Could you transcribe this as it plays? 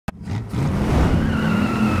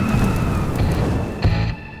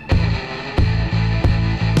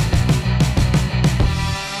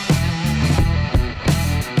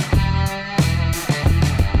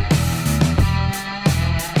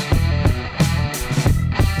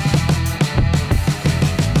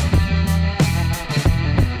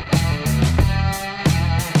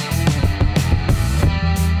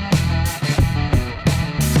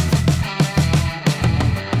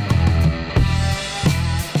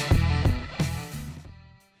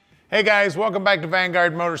Hey guys, welcome back to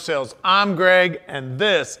Vanguard Motor Sales. I'm Greg, and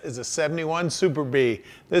this is a 71 Super B.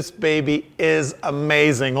 This baby is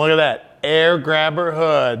amazing. Look at that air grabber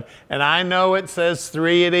hood. And I know it says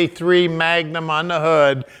 383 Magnum on the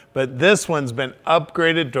hood, but this one's been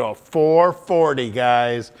upgraded to a 440,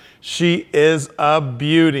 guys. She is a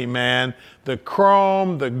beauty, man. The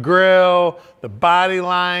chrome, the grille, the body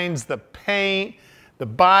lines, the paint, the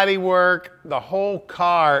body work, the whole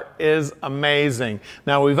car is amazing.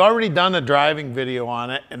 Now, we've already done a driving video on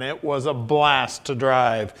it, and it was a blast to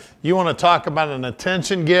drive. You want to talk about an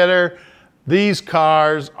attention getter? These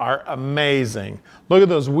cars are amazing. Look at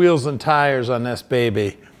those wheels and tires on this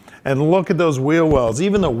baby. And look at those wheel wells.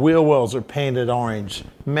 Even the wheel wells are painted orange.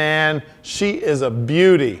 Man, she is a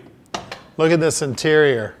beauty. Look at this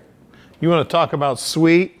interior. You want to talk about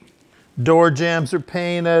sweet? Door jambs are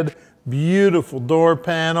painted. Beautiful door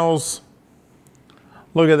panels.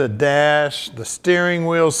 Look at the dash, the steering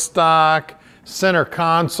wheel stock, center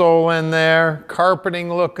console in there,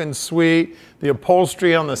 carpeting looking sweet. The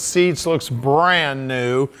upholstery on the seats looks brand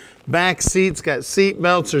new. Back seats got seat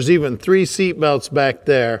belts. There's even 3 seat belts back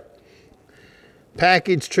there.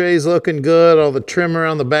 Package trays looking good, all the trim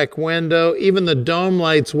around the back window. Even the dome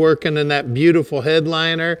lights working in that beautiful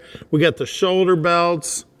headliner. We got the shoulder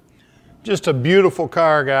belts. Just a beautiful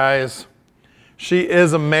car, guys. She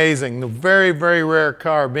is amazing. The very, very rare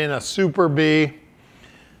car, being a Super B.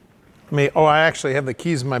 I actually have the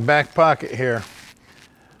keys in my back pocket here.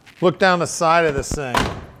 Look down the side of this thing.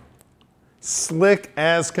 Slick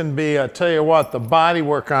as can be. I tell you what, the body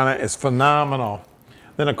work on it is phenomenal.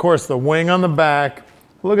 Then, of course, the wing on the back.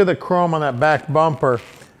 Look at the chrome on that back bumper.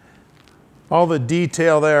 All the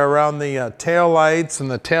detail there around the tail lights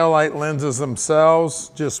and the tail light lenses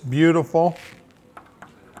themselves, just beautiful.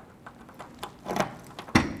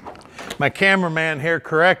 My cameraman here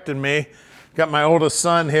corrected me. Got my oldest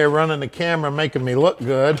son here running the camera, making me look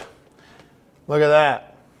good. Look at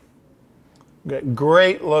that. Got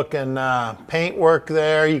great looking paint work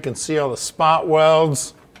there. You can see all the spot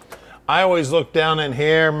welds. I always look down in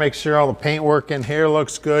here, make sure all the paint work in here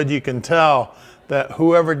looks good. You can tell that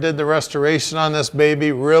whoever did the restoration on this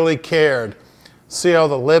baby really cared. See all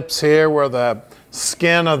the lips here where the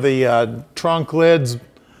skin of the trunk lids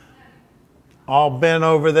all bent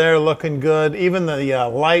over there, looking good. Even the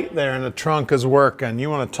light there in the trunk is working. You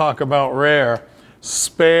want to talk about rare.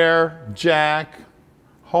 Spare, jack,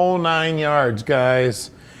 whole 9 yards,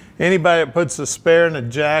 guys. Anybody that puts a spare and a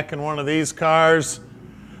jack in one of these cars,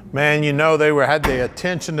 man, you know they had the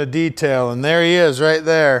attention to detail. And there he is right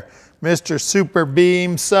there. Mr. Super B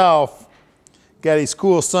himself. Got his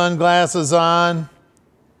cool sunglasses on.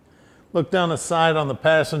 Look down the side on the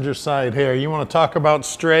passenger side here. You want to talk about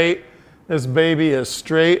straight? This baby is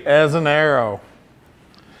straight as an arrow.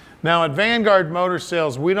 Now at Vanguard Motor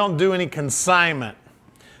Sales, we don't do any consignment.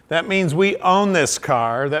 That means we own this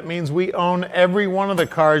car. That means we own every one of the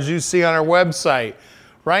cars you see on our website.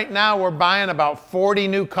 Right now, we're buying about 40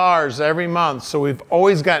 new cars every month, so we've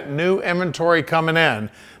always got new inventory coming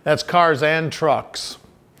in. That's cars and trucks.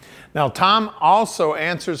 Now, Tom also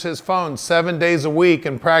answers his phone 7 days a week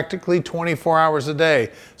and practically 24 hours a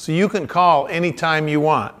day, so you can call anytime you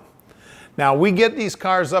want. Now, we get these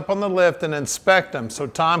cars up on the lift and inspect them so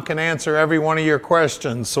Tom can answer every one of your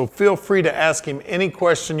questions. So feel free to ask him any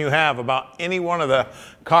question you have about any one of the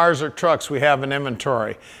cars or trucks we have in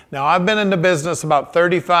inventory. Now, I've been in the business about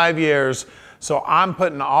 35 years, so I'm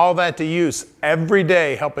putting all that to use every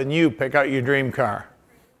day helping you pick out your dream car.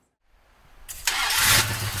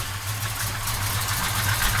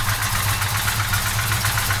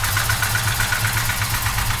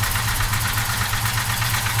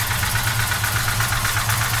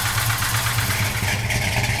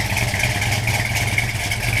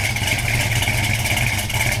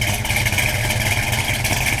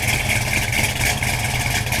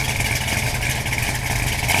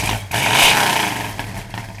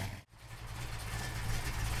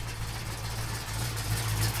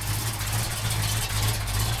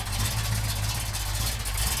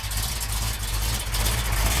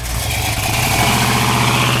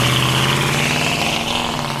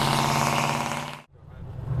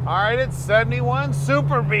 All right, it's 71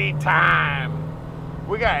 Super B time.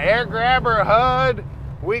 We got air grabber hood,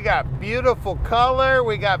 we got beautiful color,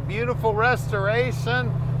 we got beautiful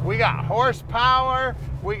restoration, we got horsepower,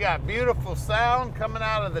 we got beautiful sound coming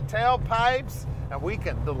out of the tailpipes, and we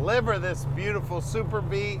can deliver this beautiful Super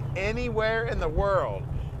B anywhere in the world.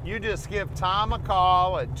 You just give Tom a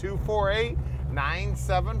call at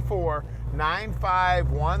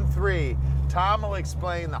 248-974-9513. Tom will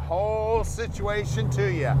explain the whole situation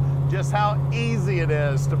to you, just how easy it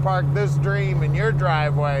is to park this dream in your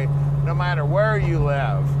driveway, no matter where you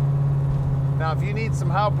live. Now, if you need some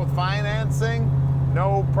help with financing,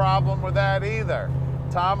 no problem with that either.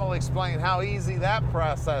 Tom will explain how easy that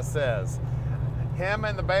process is. Him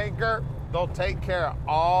and the banker, they'll take care of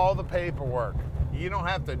all the paperwork. You don't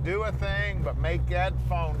have to do a thing but make that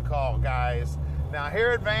phone call, guys. Now, here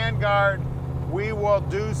at Vanguard, we will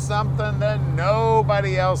do something that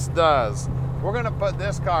nobody else does. We're gonna put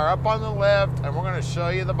this car up on the lift and we're gonna show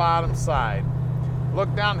you the bottom side.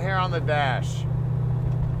 Look down here on the dash.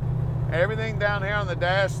 Everything down here on the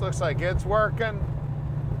dash looks like it's working.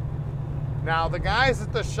 Now, the guys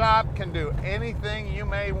at the shop can do anything you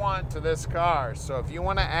may want to this car. So if you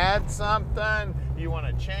wanna add something, you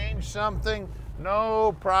wanna change something,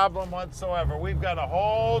 no problem whatsoever. We've got a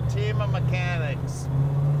whole team of mechanics.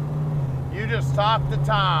 You just talk to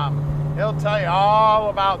Tom. He'll tell you all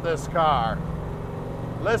about this car.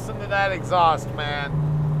 Listen to that exhaust, man.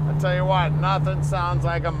 I tell you what, nothing sounds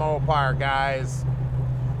like a Mopar, guys.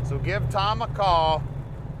 So give Tom a call.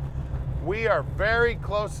 We are very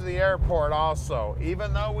close to the airport also.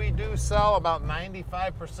 Even though we do sell about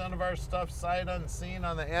 95% of our stuff sight unseen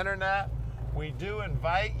on the internet, we do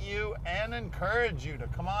invite you and encourage you to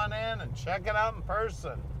come on in and check it out in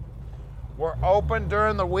person. We're open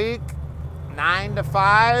during the week, 9 to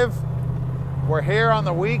 5. We're here on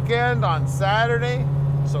the weekend on Saturday,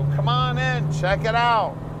 so come on in, check it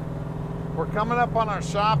out. We're coming up on our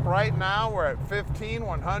shop right now. We're at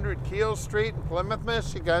 15100 Keel Street in Plymouth,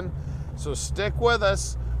 Michigan, so stick with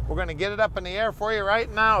us. We're gonna get it up in the air for you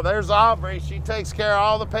right now. There's Aubrey, she takes care of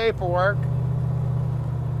all the paperwork.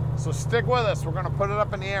 So stick with us, we're gonna put it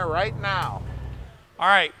up in the air right now. All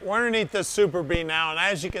right, we're underneath this Super B now, and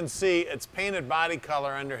as you can see, it's painted body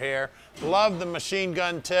color under here. Love the machine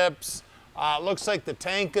gun tips. Looks like the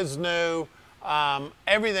tank is new.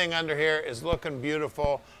 Everything under here is looking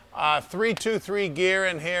beautiful. 323 gear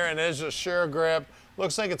in here, and it is a sure grip.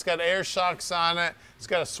 Looks like it's got air shocks on it. It's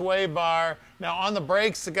got a sway bar. Now on the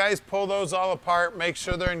brakes, the guys pull those all apart, make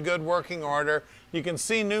sure they're in good working order. You can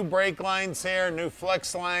see new brake lines here, new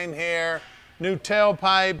flex line here, new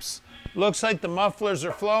tailpipes. Looks like the mufflers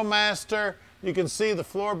are Flowmaster. You can see the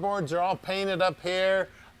floorboards are all painted up here.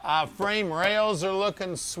 Frame rails are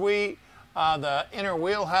looking sweet. The inner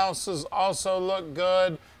wheelhouses also look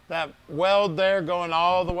good. That weld there going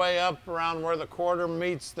all the way up around where the quarter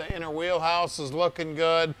meets the inner wheelhouse is looking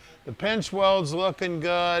good. The pinch weld's looking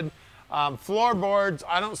good. Floorboards,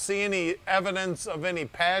 I don't see any evidence of any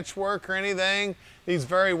patchwork or anything. These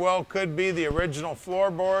very well could be the original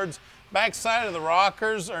floorboards. Backside of the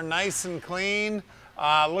rockers are nice and clean.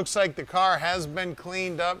 Looks like the car has been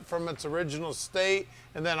cleaned up from its original state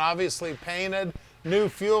and then obviously painted. New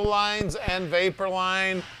fuel lines and vapor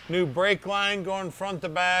line, new brake line going front to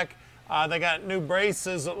back. They got new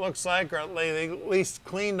braces, it looks like, or they at least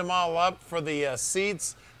cleaned them all up for the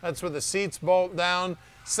seats. That's where the seats bolt down.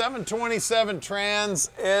 727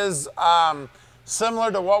 trans is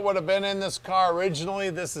similar to what would have been in this car originally.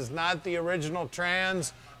 This is not the original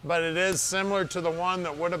trans, but it is similar to the one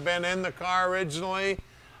that would have been in the car originally.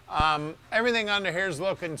 Everything under here is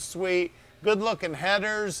looking sweet. Good looking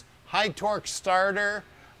headers, high torque starter.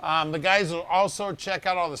 The guys will also check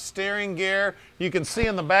out all the steering gear. You can see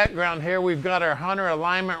in the background here, we've got our Hunter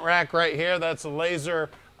alignment rack right here. That's a laser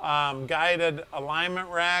guided alignment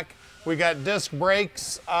rack. We got disc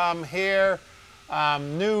brakes here.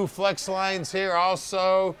 New flex lines here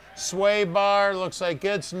also. Sway bar, looks like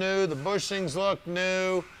it's new. The bushings look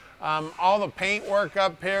new. All the paint work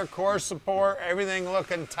up here, core support, everything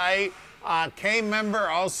looking tight. K-member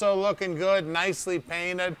also looking good, nicely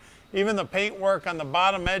painted. Even the paint work on the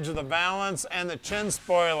bottom edge of the valance and the chin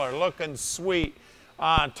spoiler looking sweet.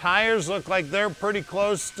 Tires look like they're pretty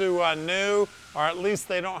close to new, or at least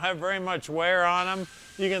they don't have very much wear on them.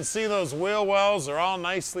 You can see those wheel wells are all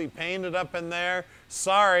nicely painted up in there.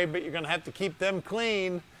 Sorry, but you're gonna have to keep them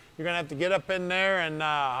clean. You're gonna have to get up in there and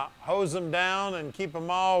hose them down and keep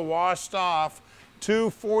them all washed off. Two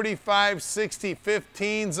 45/60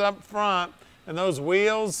 15s up front. And those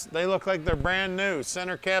wheels, they look like they're brand new.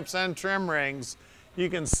 Center caps and trim rings. You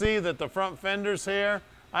can see that the front fenders here,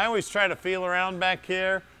 I always try to feel around back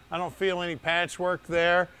here. I don't feel any patchwork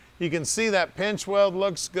there. You can see that pinch weld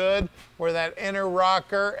looks good, where that inner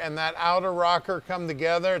rocker and that outer rocker come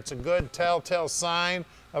together. It's a good telltale sign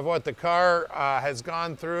of what the car has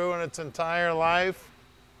gone through in its entire life.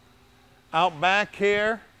 Out back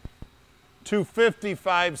here,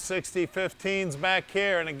 255/60 15s back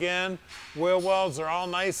here, and again, wheel wells are all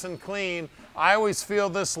nice and clean. I always feel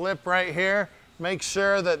this lip right here Make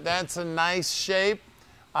sure that that's a nice shape.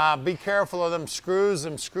 Be careful of them screws.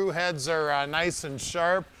 Them screw heads are nice and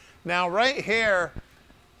sharp. Now right here,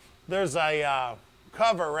 there's a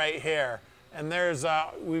cover right here. And there's,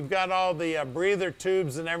 we've got all the breather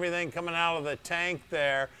tubes and everything coming out of the tank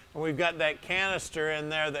there. And we've got that canister in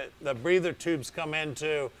there that the breather tubes come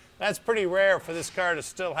into. That's pretty rare for this car to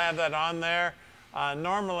still have that on there.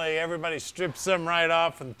 Normally everybody strips them right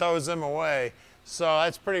off and throws them away. So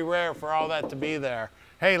that's pretty rare for all that to be there.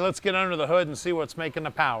 Hey, let's get under the hood and see what's making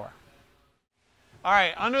the power. All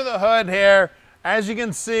right, under the hood here, as you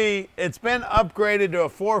can see, it's been upgraded to a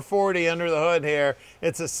 440 under the hood here.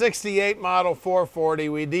 It's a 68 model 440.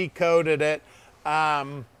 We decoded it.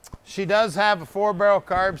 She does have a 4-barrel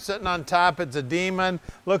carb sitting on top. It's a Demon.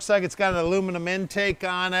 Looks like it's got an aluminum intake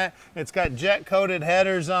on it. It's got jet-coated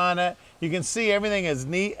headers on it. You can see everything as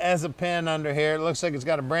neat as a pin under here. It looks like it's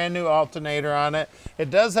got a brand new alternator on it.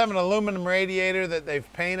 It does have an aluminum radiator that they've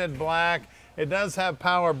painted black. It does have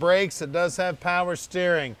power brakes. It does have power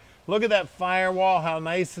steering. Look at that firewall, how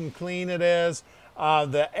nice and clean it is.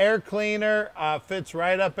 The air cleaner fits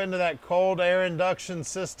right up into that cold air induction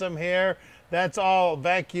system here. That's all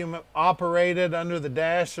vacuum operated. Under the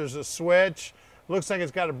dash, there's a switch. Looks like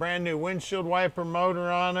it's got a brand new windshield wiper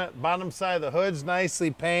motor on it. Bottom side of the hood's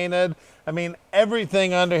nicely painted. I mean,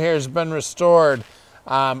 everything under here has been restored.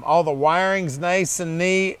 All the wiring's nice and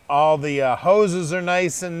neat. All the hoses are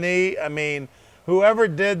nice and neat. I mean, whoever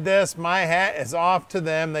did this, my hat is off to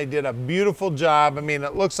them. They did a beautiful job. I mean,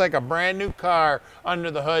 it looks like a brand new car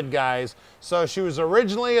under the hood, guys. So she was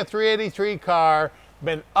originally a 383 car,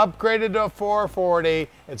 been upgraded to a 440.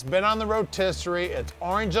 It's been on the rotisserie. It's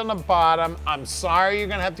orange on the bottom. I'm sorry you're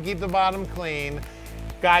gonna have to keep the bottom clean.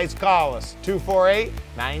 Guys, call us,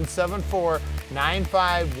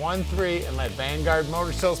 248-974-9513, and let Vanguard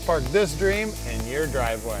Motor Sales park this dream in your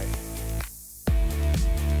driveway.